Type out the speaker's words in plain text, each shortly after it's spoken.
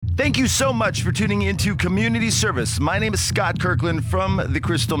Thank you so much for tuning into Community Service. My name is Scott Kirkland from the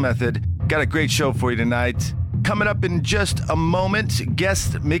Crystal Method. Got a great show for you tonight. Coming up in just a moment,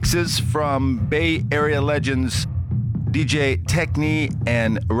 guest mixes from Bay Area legends DJ Tecni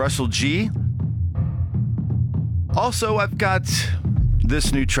and Russell G. Also, I've got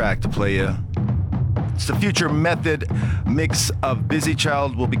this new track to play you. It's the Future Method mix of Busy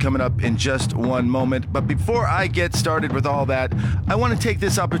Child. Will be coming up in just one moment. But before I get started with all that, I want to take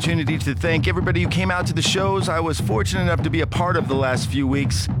this opportunity to thank everybody who came out to the shows. I was fortunate enough to be a part of the last few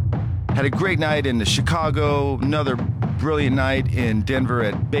weeks. Had a great night in Chicago, another brilliant night in Denver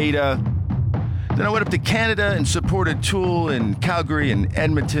at Beta. Then I went up to Canada and supported Tool in Calgary and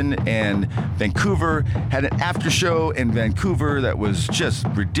Edmonton and Vancouver. Had an after show in Vancouver that was just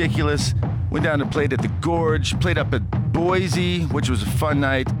ridiculous. Went down and played at the Gorge, played up at Boise, which was a fun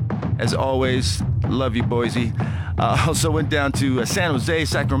night. As always, love you, Boise. Also went down to San Jose,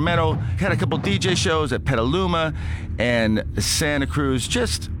 Sacramento. Had a couple DJ shows at Petaluma and Santa Cruz.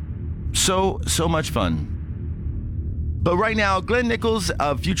 Just so much fun. But right now, Glenn Nichols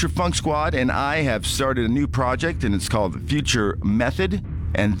of Future Funk Squad and I have started a new project, and it's called the Future Method.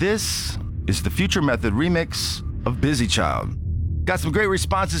 And this is the Future Method remix of Busy Child. Got some great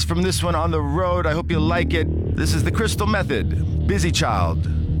responses from this one on the road. I hope you like it. This is the Crystal Method, Busy Child,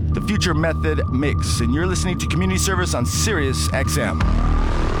 the Future Method mix. And you're listening to Community Service on SiriusXM.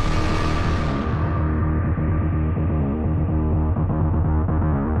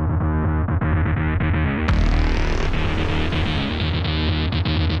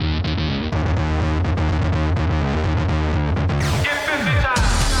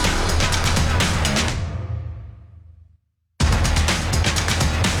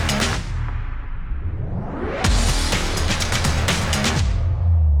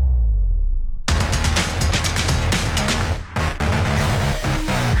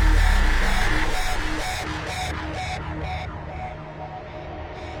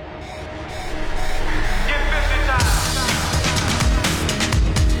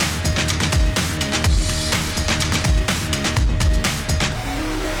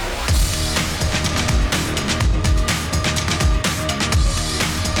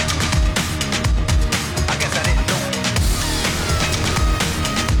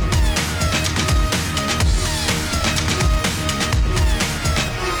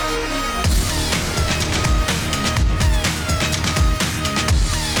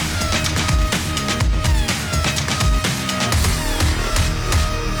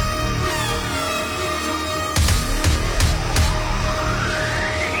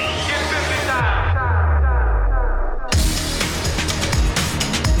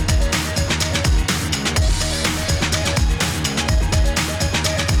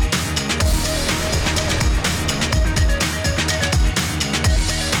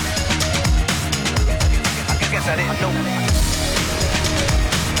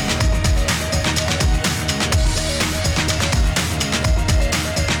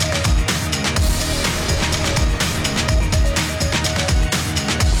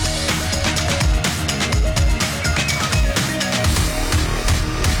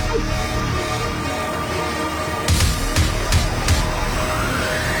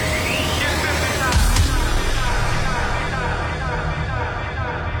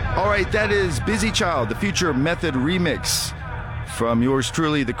 That is Busy Child, the Future Method remix from yours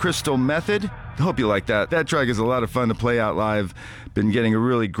truly, the Crystal Method. I hope you like that. That track is a lot of fun to play out live. Been getting a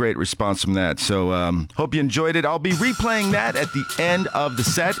really great response from that. So hope you enjoyed it. I'll be replaying that at the end of the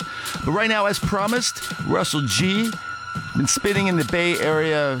set. But right now, as promised, Russell G. Been spinning in the Bay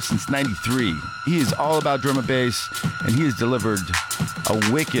Area since '93. He is all about drum and bass, and he has delivered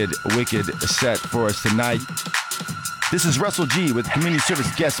a wicked set for us tonight. This is Russell G with Community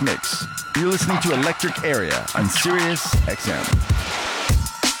Service Guest Mix. You're listening to Electric Area on SiriusXM.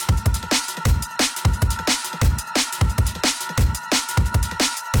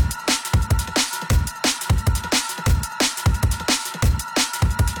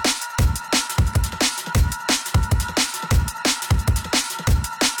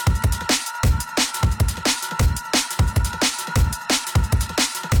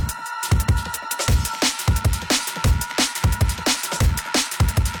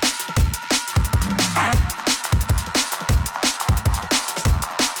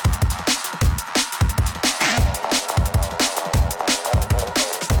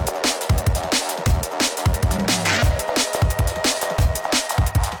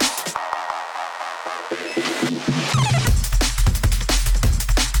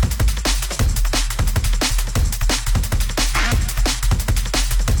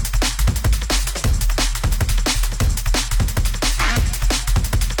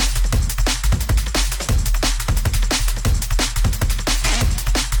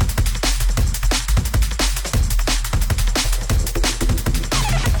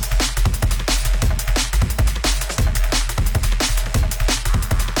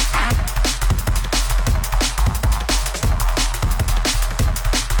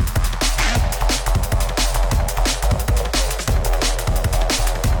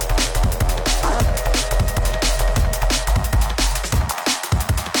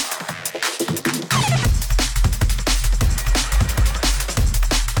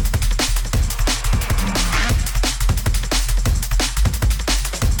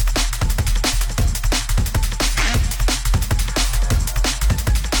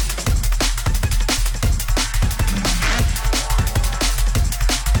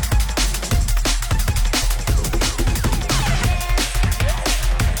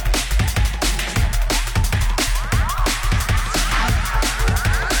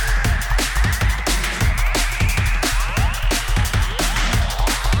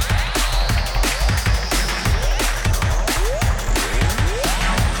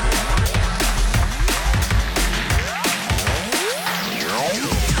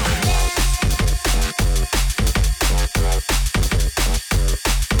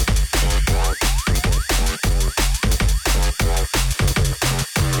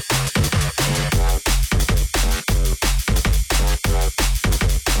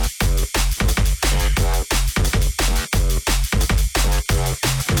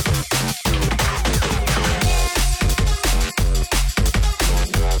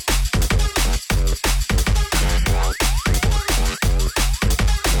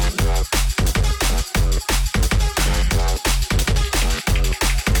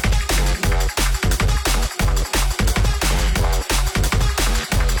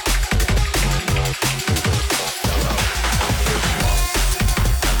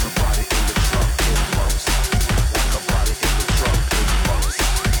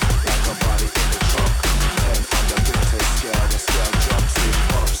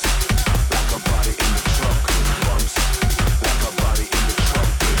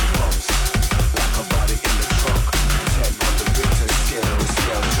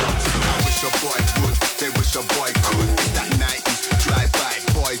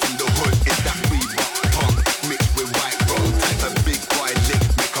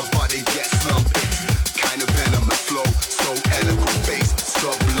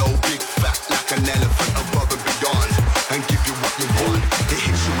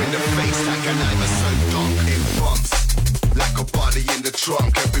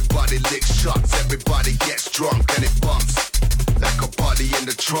 Everybody licks shots, everybody gets drunk and it bumps like a body in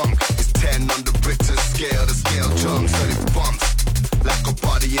the trunk. It's 10 on the Richter scale, the scale jumps and it bumps like a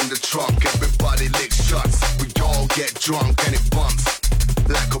body in the trunk. Everybody licks shots, we all get drunk and it bumps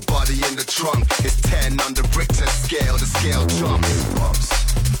like a body in the trunk. It's 10 on the Richter scale, the scale jumps. It bumps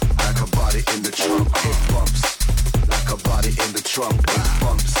like a body in the trunk. It bumps like a body in the trunk. It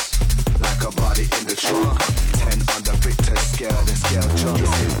bumps like a body in the trunk. 10 on the Richter scale, the scale jumps.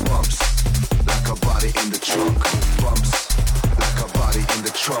 It bumps like a body in the trunk. Bumps like a body in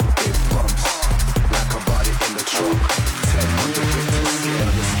the trunk. It bumps like a body in the trunk. 10 on the Richter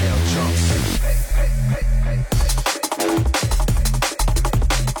scale, the scale jumps. Hey, hey, hey, hey, hey.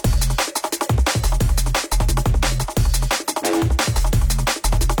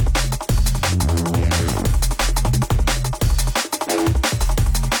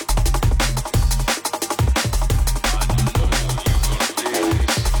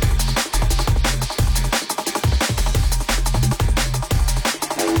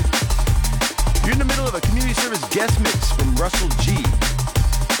 Guest mix from Russell G.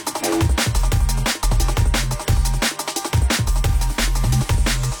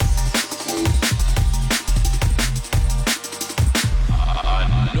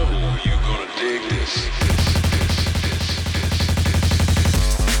 I know you're gonna dig this.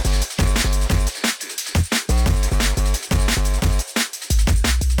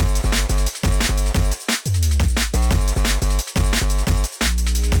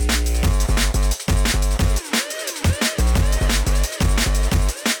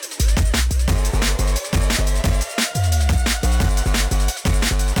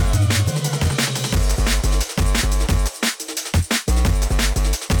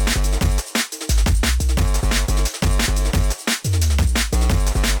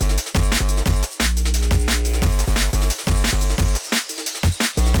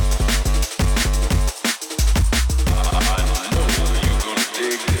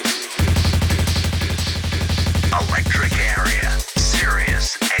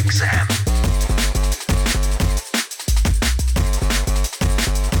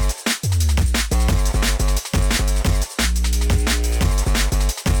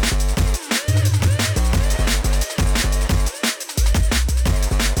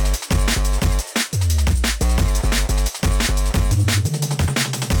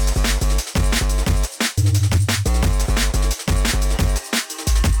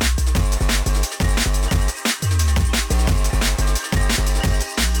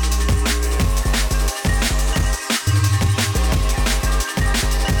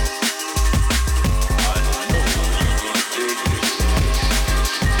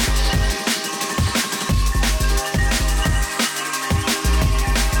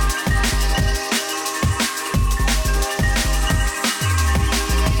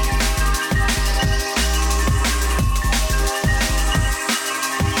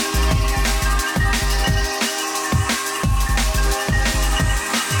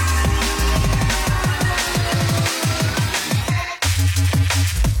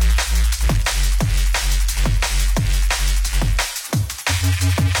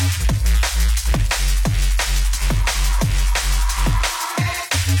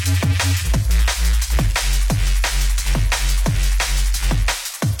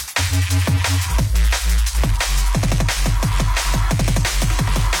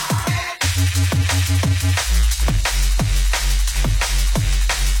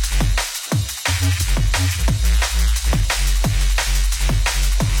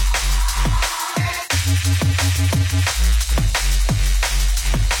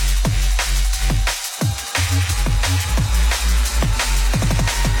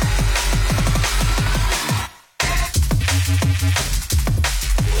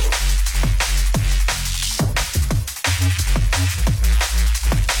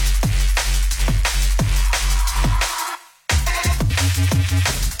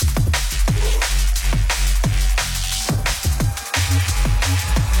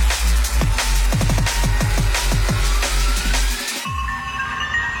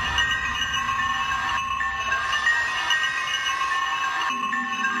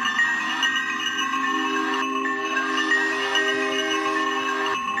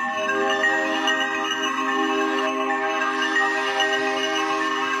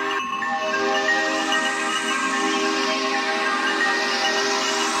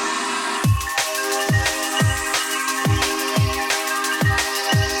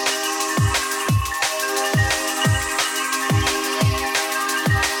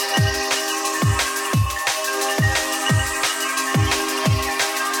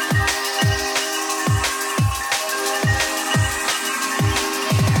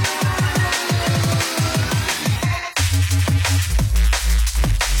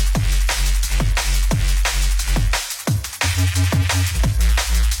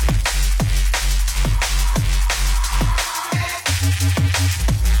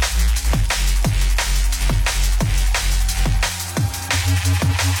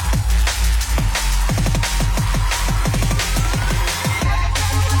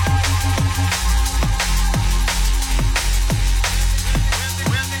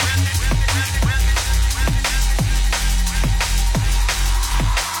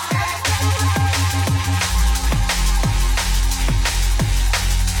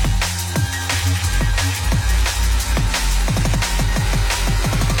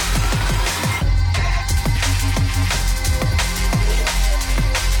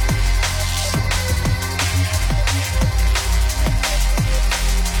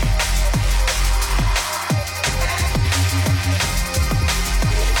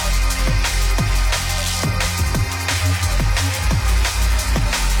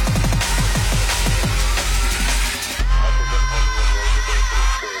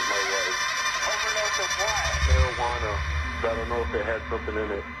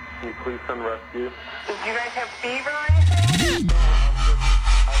 Can you please send rescue? Do you guys have fever or anything?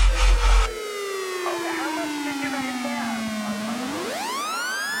 Okay, how much did you guys have?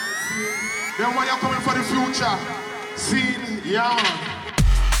 Then when you're coming for the future, scene, yeah.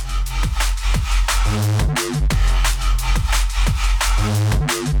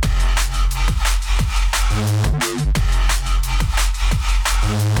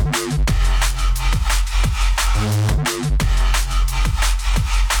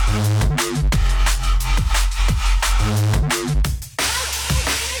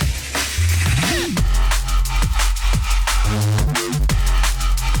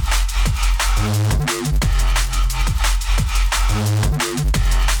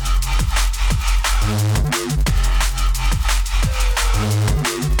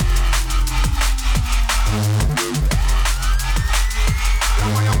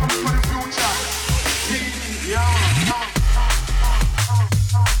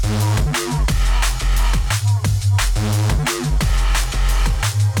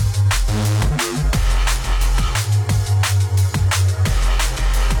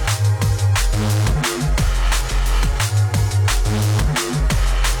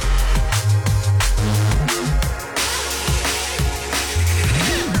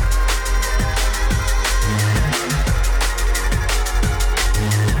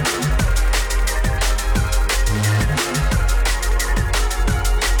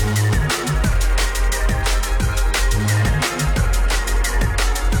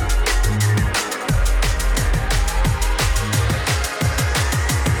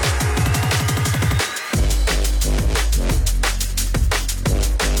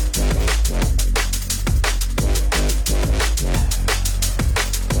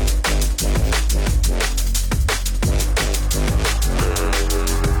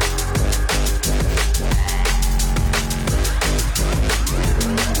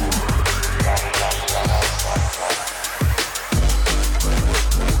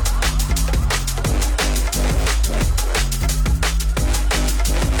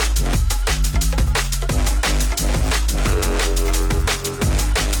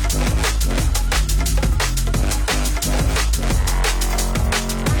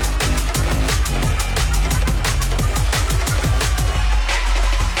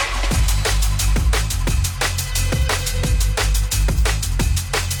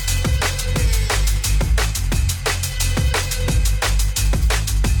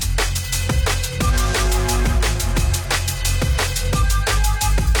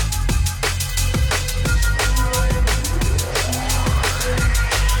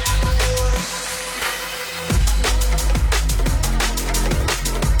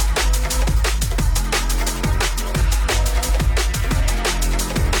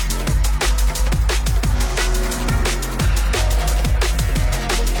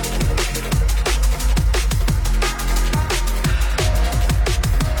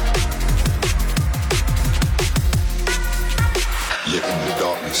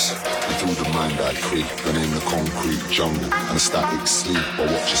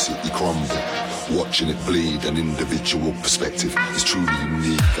 Watching it bleed, an individual perspective is truly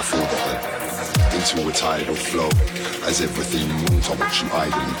unique. I feel that into a tidal flow. As everything moves, I watch you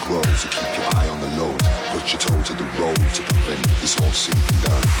idly grow. So keep your eye on the load, put your toe to the road to prevent this all sinking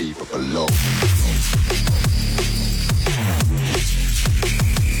down deeper below.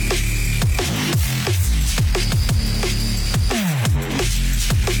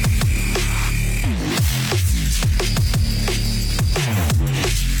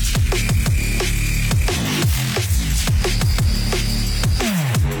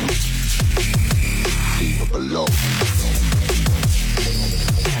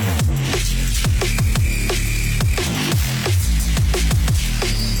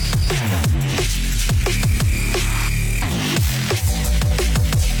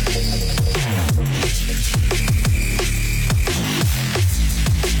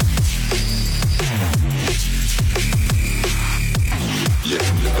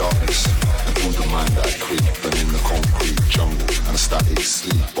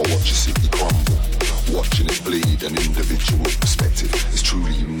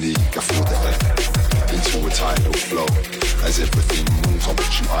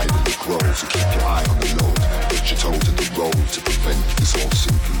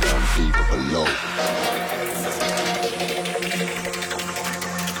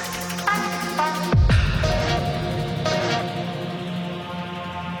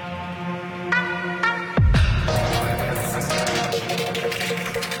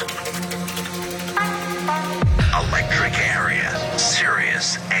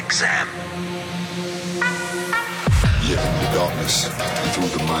 SiriusXM. Yeah, in the darkness. darkness, and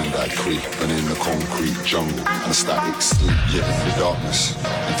through the mind I creep, and in the concrete jungle, and a static sleep. Yeah, in the darkness,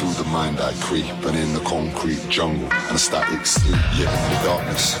 and through the mind I creep, and in the concrete jungle, and a static sleep. Yeah, in the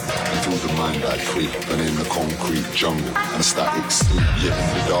darkness, and through the mind I creep, and in the concrete jungle, and a static sleep. Yeah, in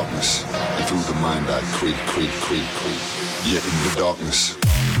the darkness, and through the mind I creep, creep, creep, creep. Yeah, in the darkness.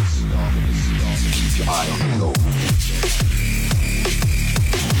 Keep your eye on the low.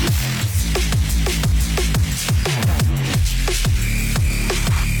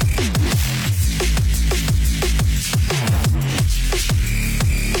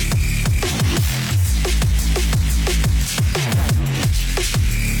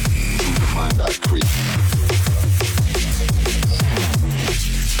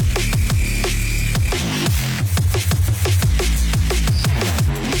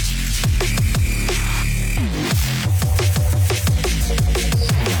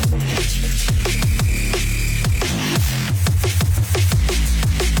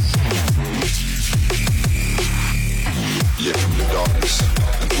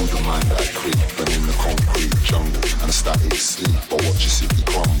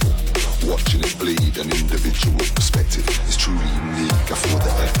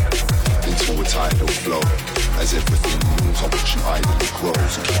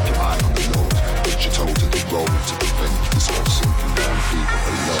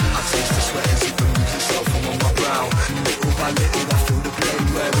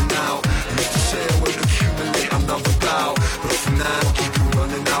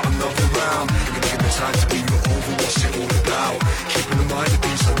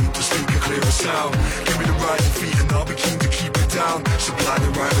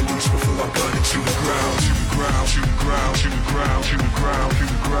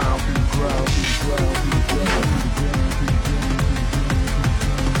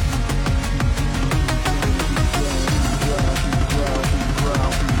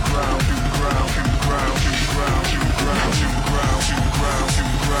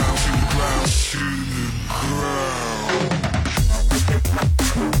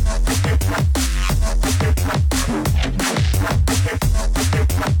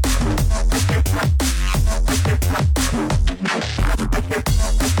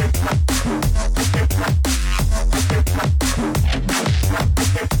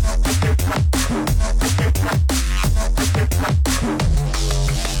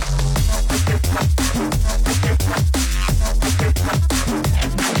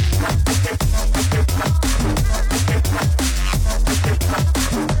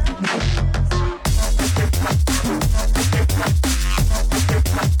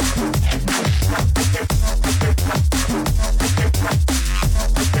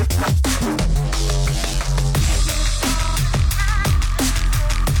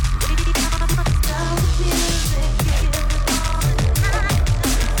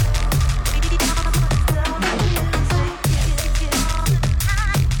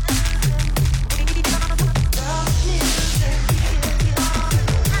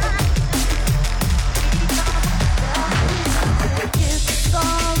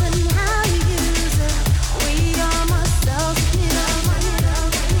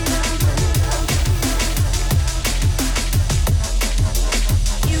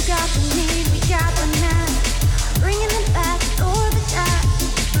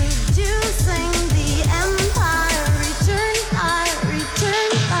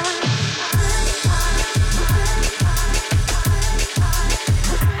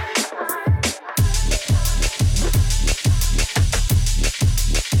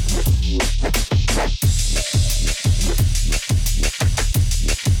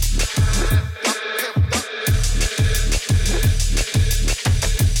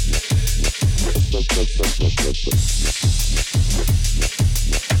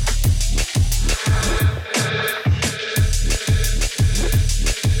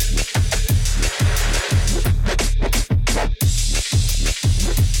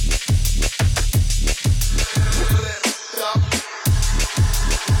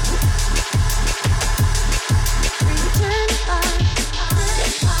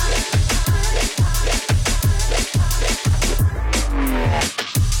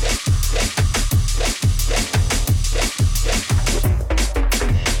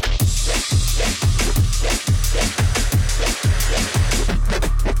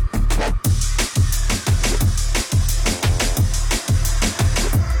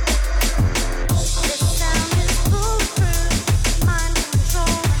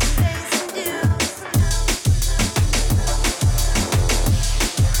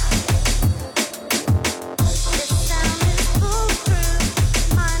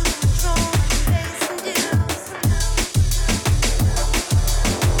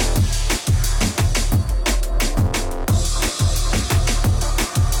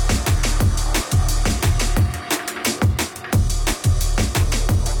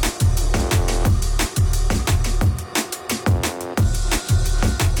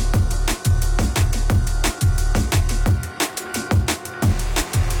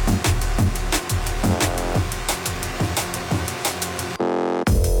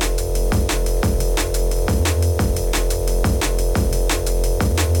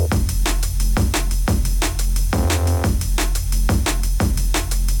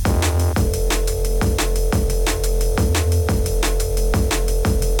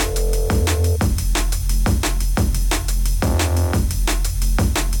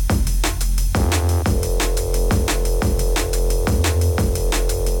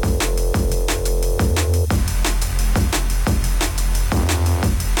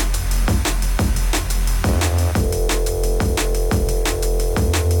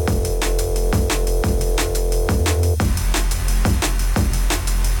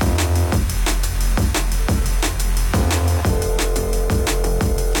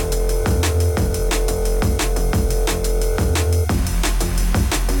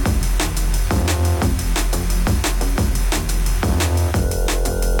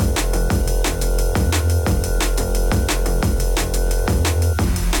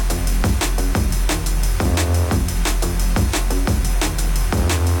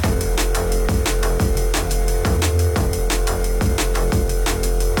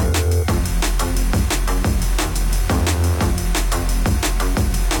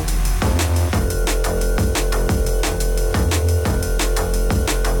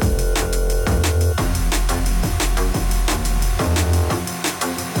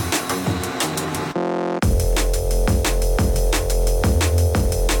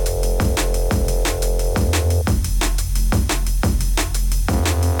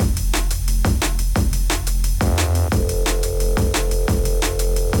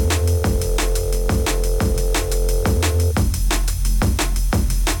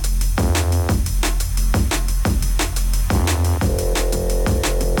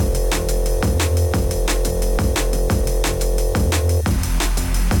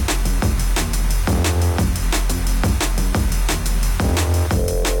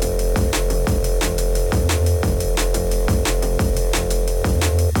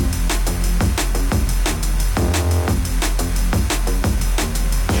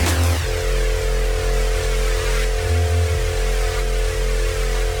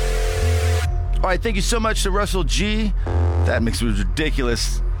 right, thank you so much to Russell G. That mix was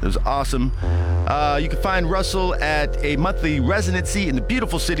ridiculous. It was awesome. You can find Russell at a monthly residency in the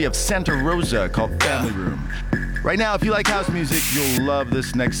beautiful city of Santa Rosa called Family Room. Right now, if you like house music, you'll love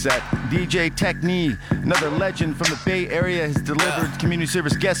this next set. DJ Tecni, another legend from the Bay Area, has delivered community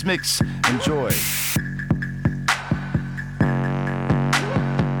service guest mix. Enjoy.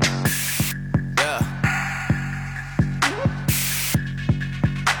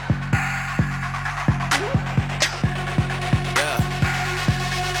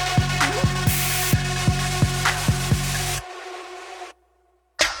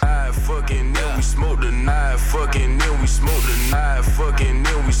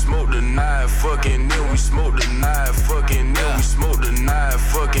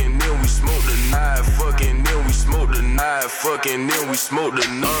 Fucking then we smoke the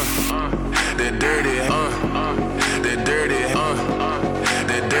that dirty, that dirty,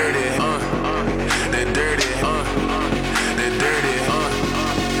 that dirty, that dirty, that dirty,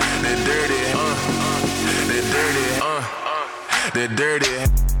 that dirty, that dirty, that dirty.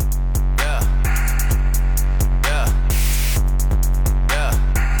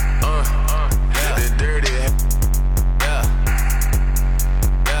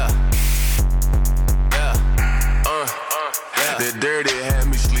 That dirty had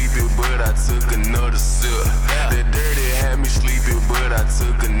me sleeping, but I took another sip. That dirty had me sleeping, but I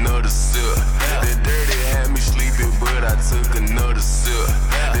took another sip. That dirty had me sleeping, but I took another sip.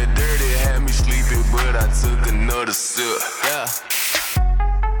 That dirty had me sleeping, but I took another sip.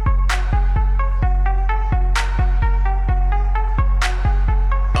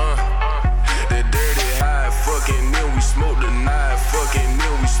 That dirty high, fucking then we smoke the night, fucking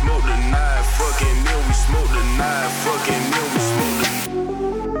then we smoke the night, fucking then we smoke the night, fucking then we smoke the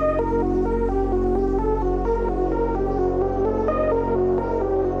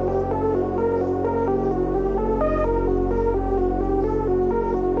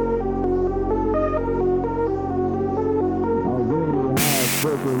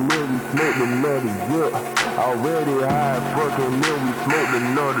already high, fucking then we smoked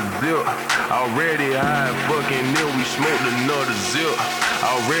another zip. Already high, fucking then we smoked another zip.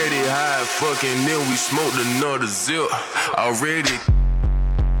 Already high, fucking then we smoked another zip. Already.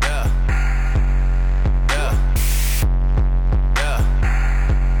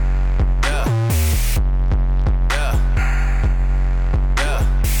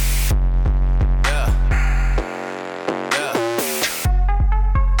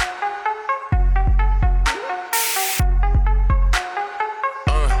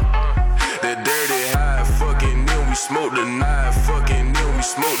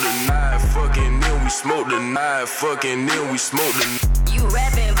 Fucking then we smoke the. You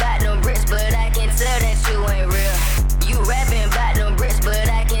rapping about them bricks, but I can tell that you ain't real. You rapping about them bricks, but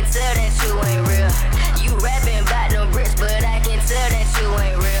I can tell that you ain't real. You rapping about them bricks, but I can tell that you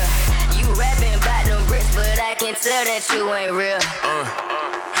ain't real. You rapping about them bricks, but I can tell that you ain't real.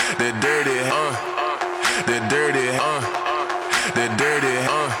 That dirty, that dirty, that dirty,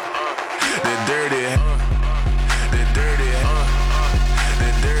 that dirty, that dirty,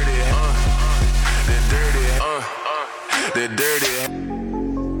 that dirty, that dirty.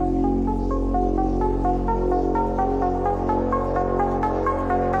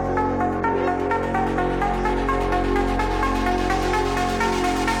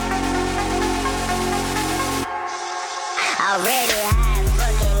 Already high,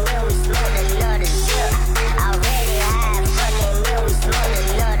 fucking then we smoke another zip. Already high, fucking then we smoke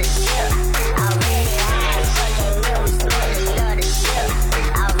another zip. Already high, fucking then we smoke another zip.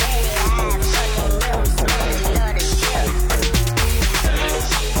 Already high, fucking then we smoke another zip.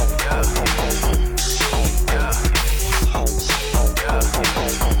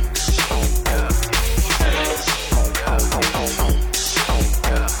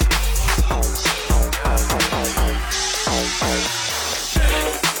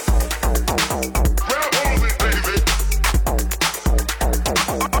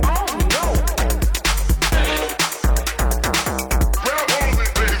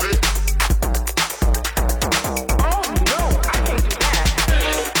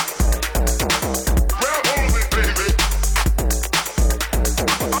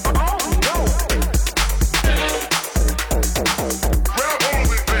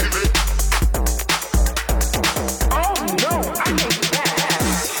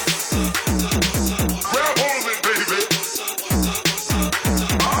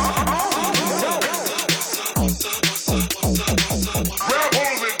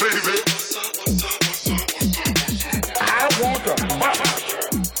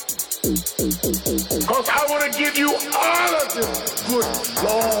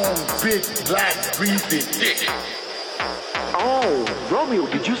 big, black, greasy dick. Oh, Romeo,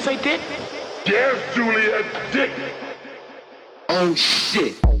 did you say dick? Yes, Juliet, dick. Oh,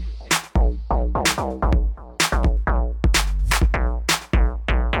 shit.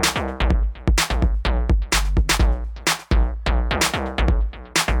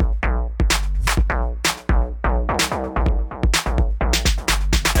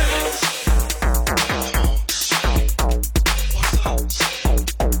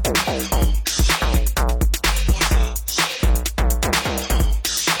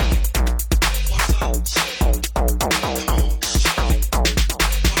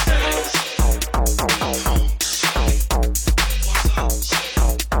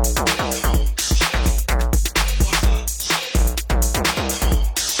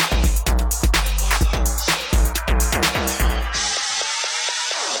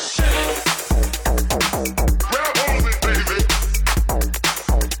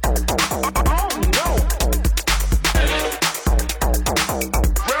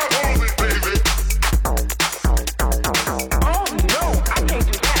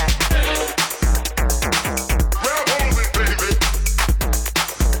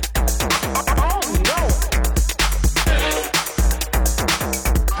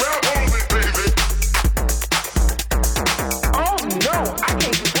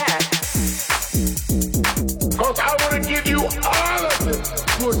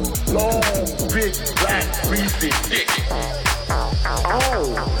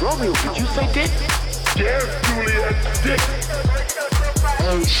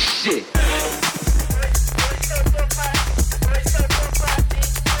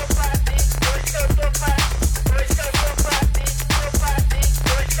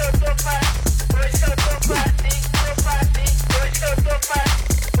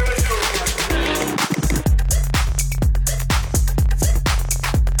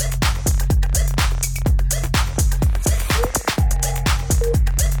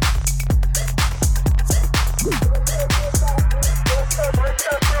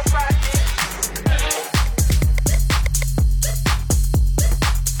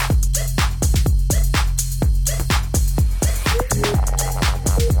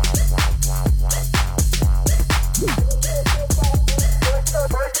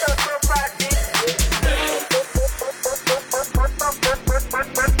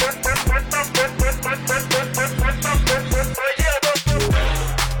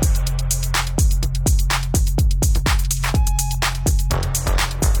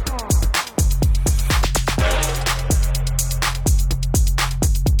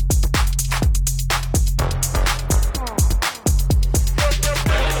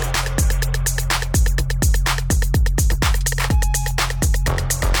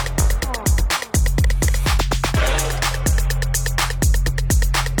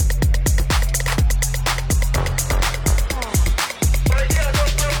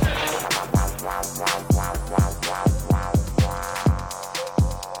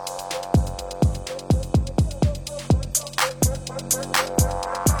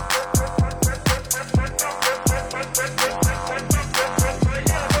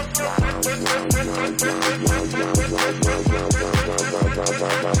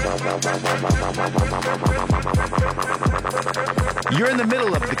 You're in the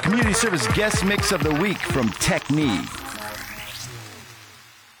middle of the community service guest mix of the week from Tecni.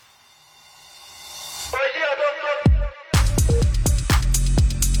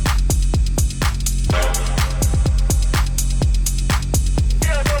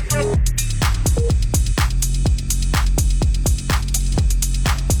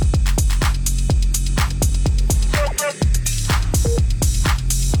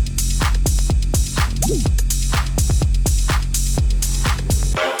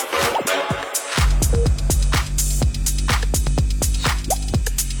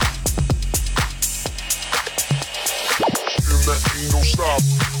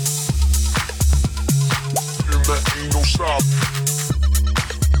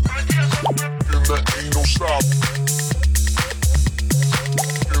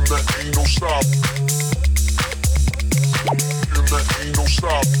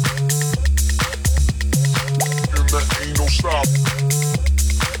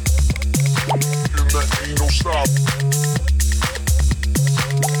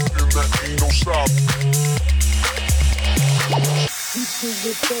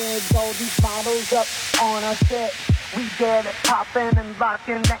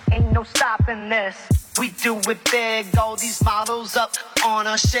 There ain't no stopping this. We do it big, all these models up on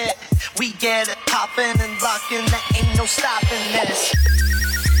our shit. We get it poppin' and lockin', there ain't no stopping this.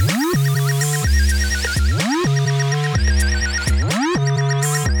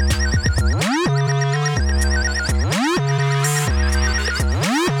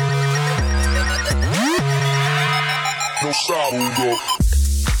 no stop, hold up.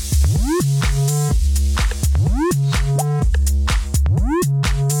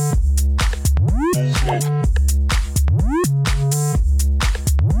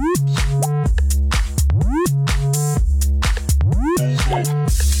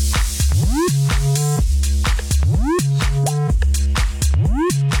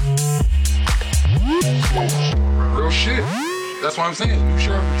 Real shit. That's what I'm saying. You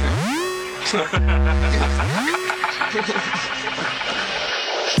sure everything.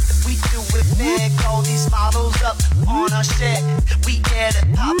 We do it big, all these models up on our shit. We get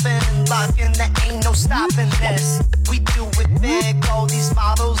it poppin' and lockin', there ain't no stopping this. We do it big, all these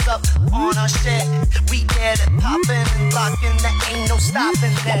models up on our shit. We get it poppin' and lockin', there ain't no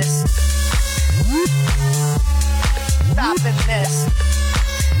stopping this. Stopping this.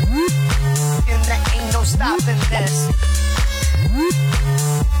 And there ain't no stopping this.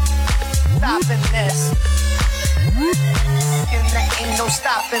 Stopping this. And there ain't no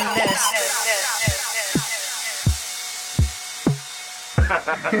stopping this.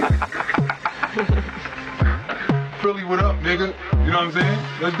 Philly, what up, nigga? You know what I'm saying?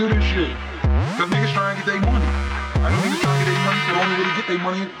 Let's do this shit. Cause niggas trying to get their money. I know niggas trying to get their money, so the only way to get their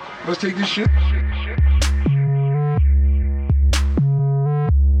money, let's take this shit.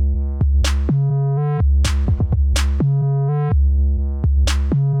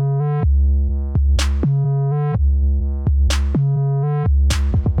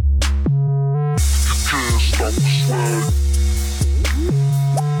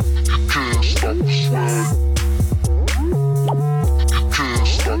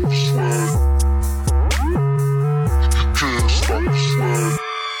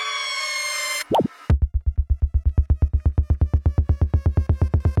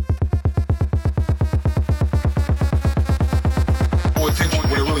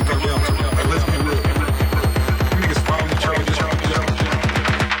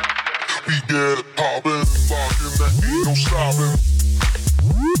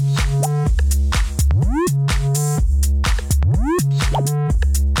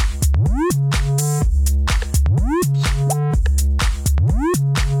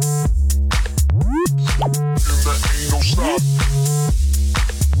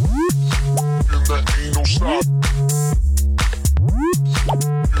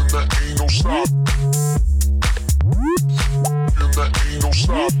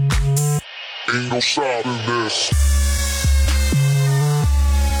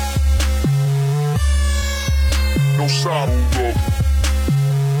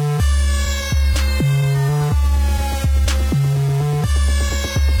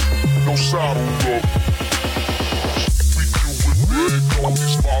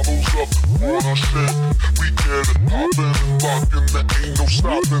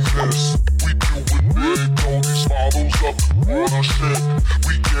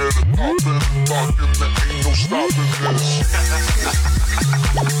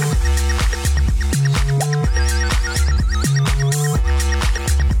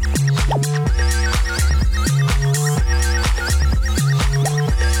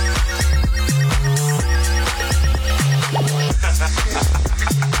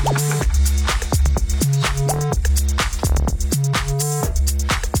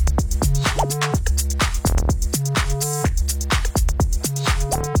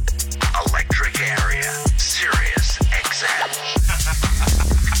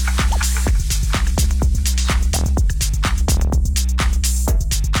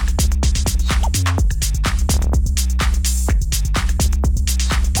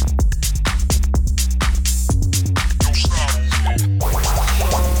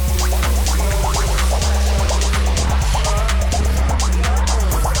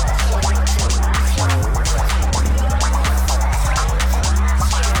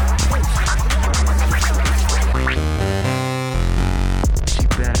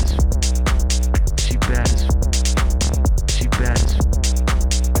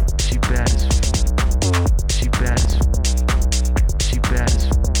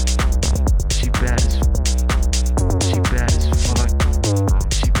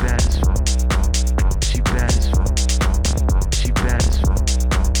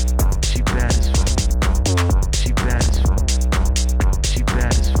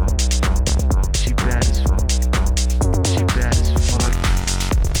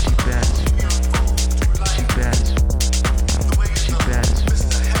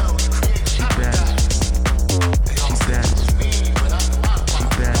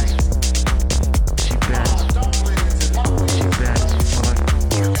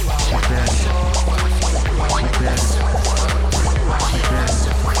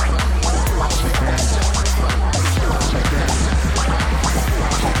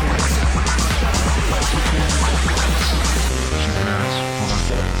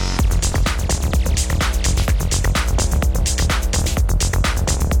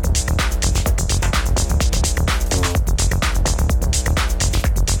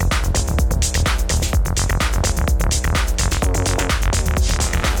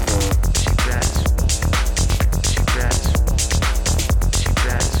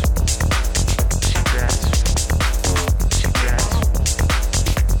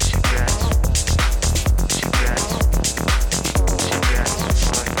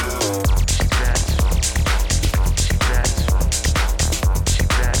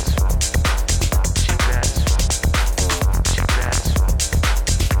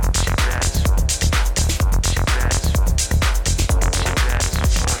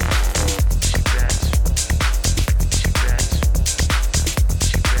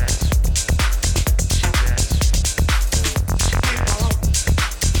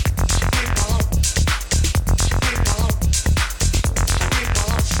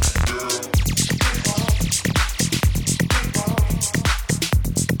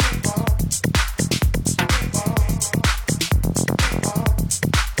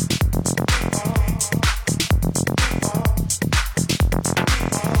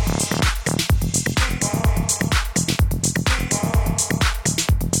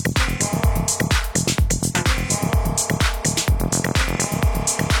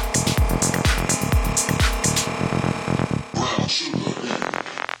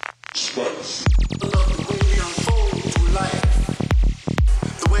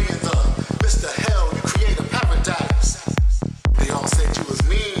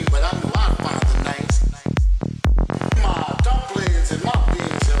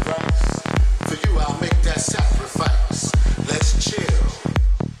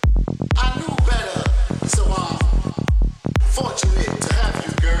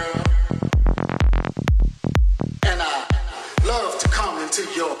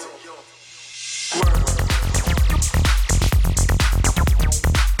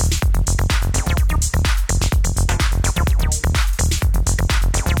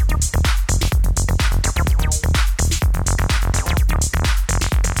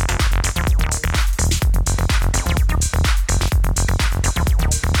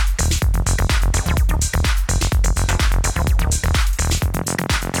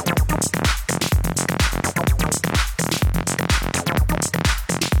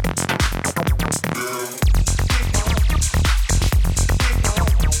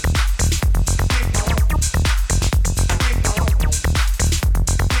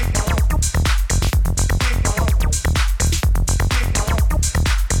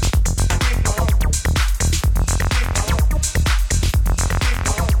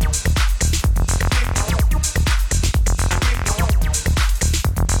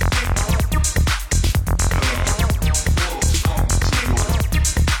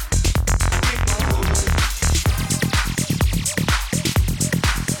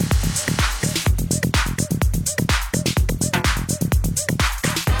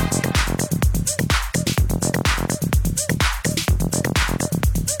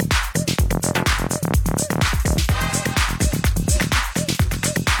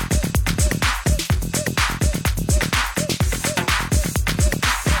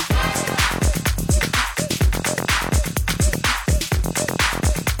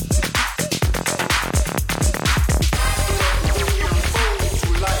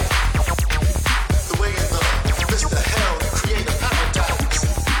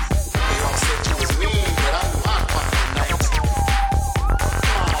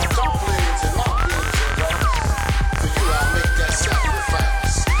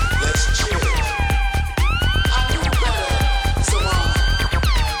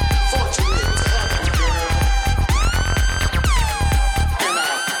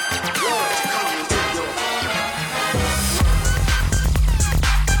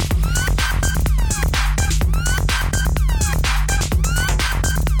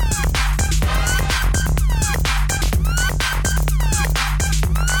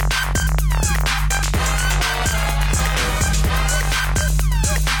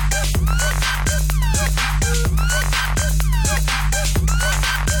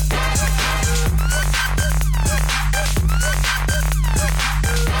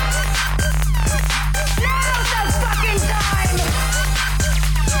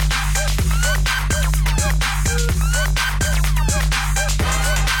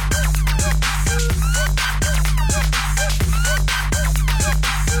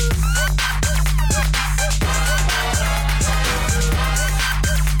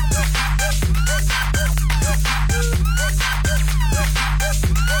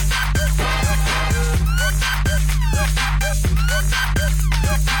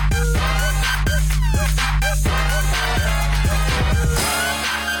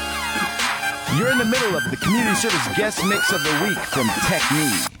 You're in the middle of the community service guest mix of the week from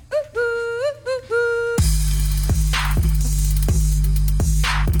Tecni.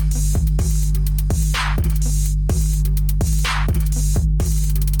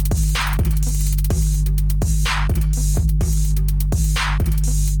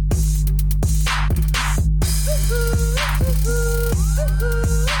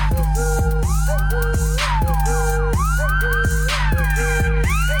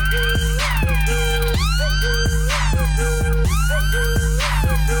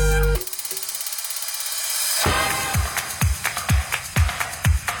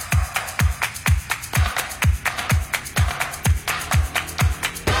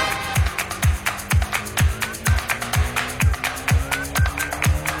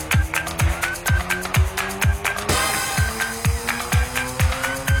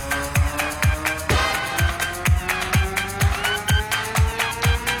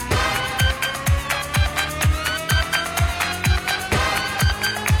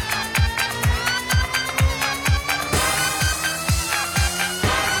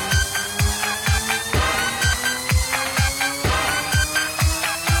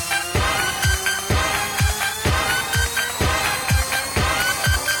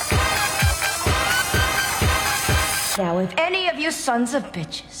 Now, if any of you sons of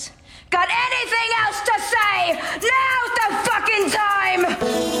bitches got anything else to say, now's the fucking time!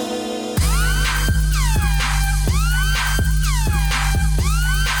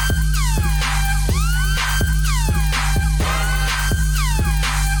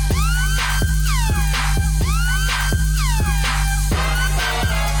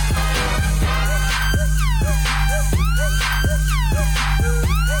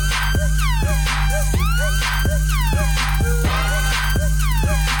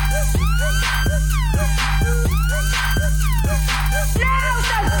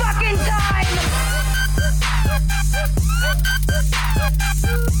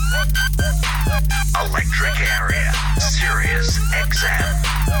 Electric area, SiriusXM.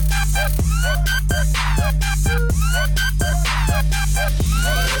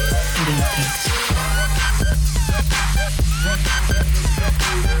 What do you think?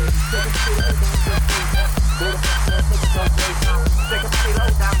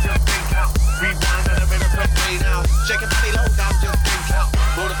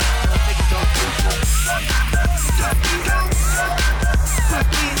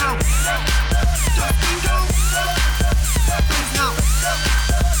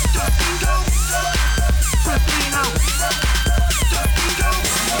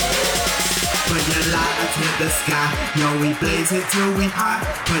 The sky, yo, we blaze it till we hot.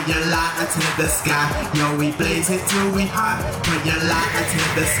 Put your lighter to the sky, yo, we blaze it till we hot. Put your lighter to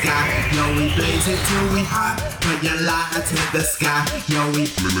the sky, yo, we blaze it till we hot. Put your lighter to the sky, yo, we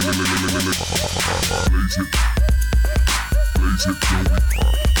blaze it, blaze it till we hot. Blaze it, blaze it till we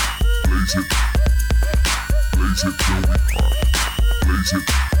hot. Blaze it,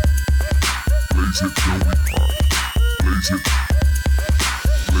 blaze it till we hot. Blaze it,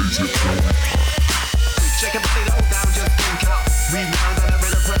 blaze it till we hot. Shake it, play low down, just think out. Rewind on the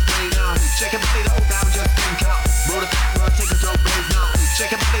rhythm, press play now. Shake it, play low down, just think out. Roll the run, take control, blaze now. Shake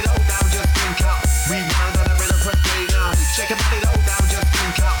it, play low down, just think out. Rewind on the rhythm, press play now. Shake it, play low down, just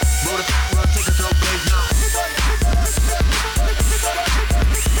think out. Roll the run, take control, blaze now.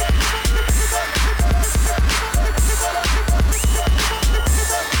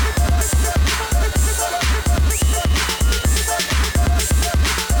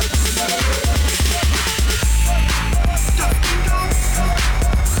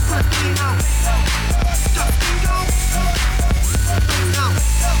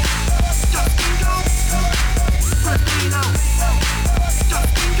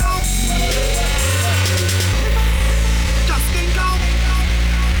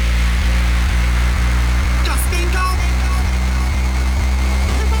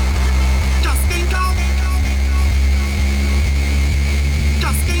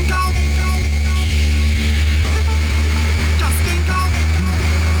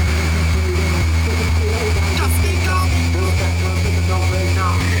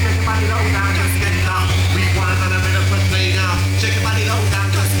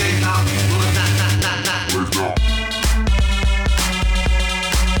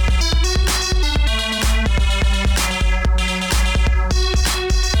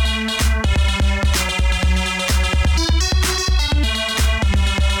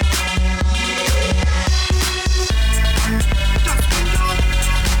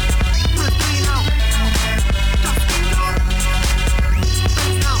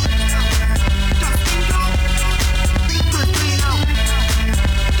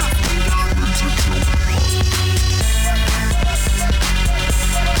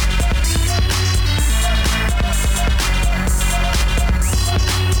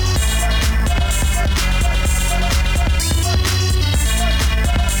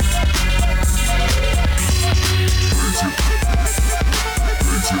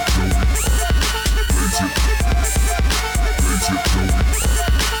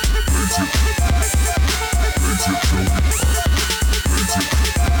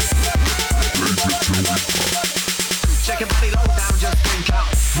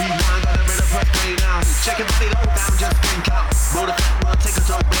 Shake your body low down, just drink out. Roll the fat, roll, take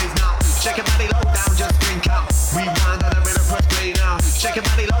control, blaze now. Shake your body low down, just drink out. Rewind, got a better press play now. Shake your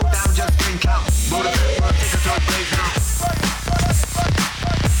body low down, just drink out. Roll the fat, roll, take control, blaze now.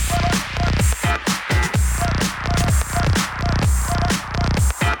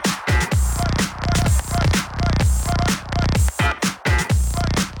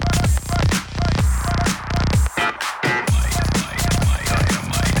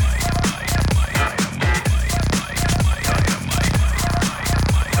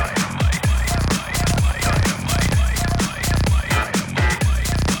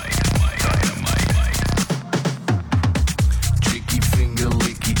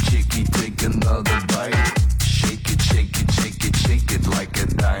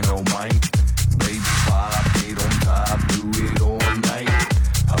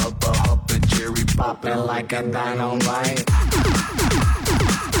 Like a dynamite.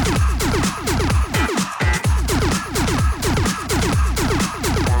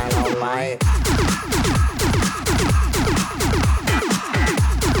 Dynamite.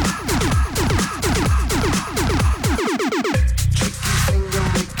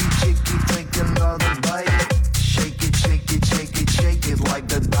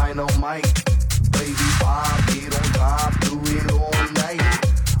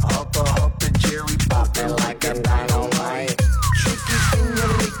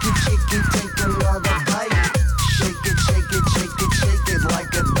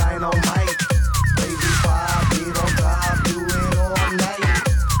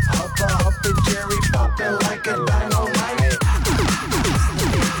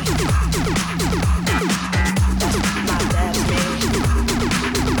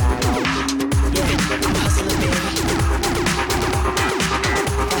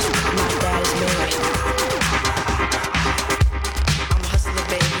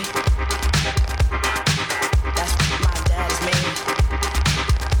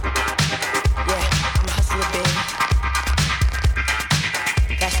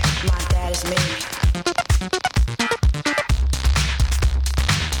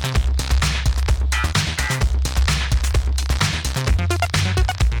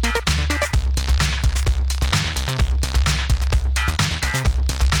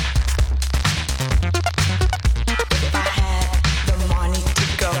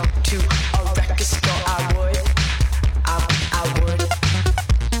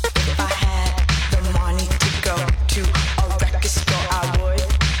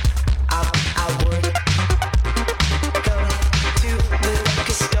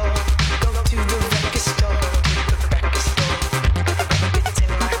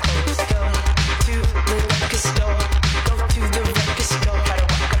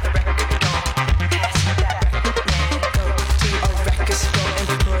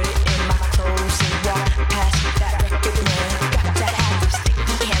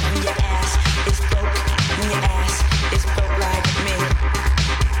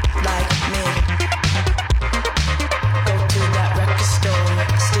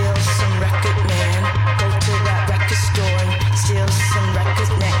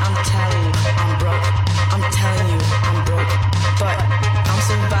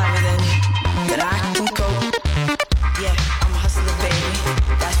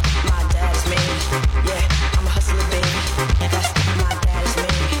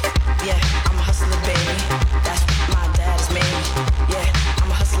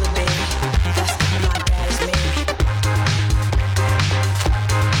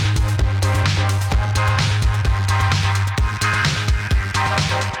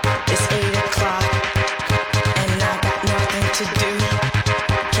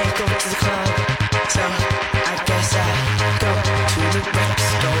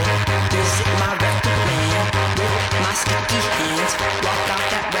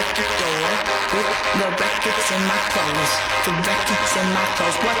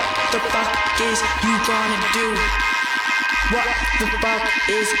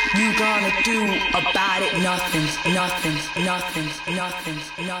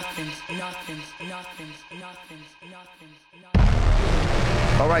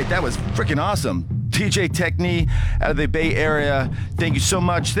 All right, that was freaking awesome. DJ Tecni out of the Bay Area. Thank you so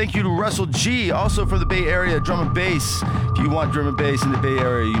much. Thank you to Russell G, also from the Bay Area, drum and bass. If you want drum and bass in the Bay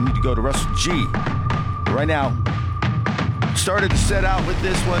Area, you need to go to Russell G. Right now, started to set out with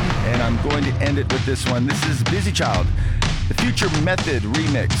this one, and I'm going to end it with this one. This is Busy Child, the Future Method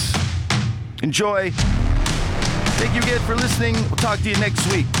remix. Enjoy. Thank you again for listening. We'll talk to you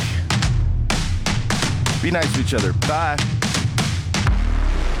next week. Be nice to each other. Bye.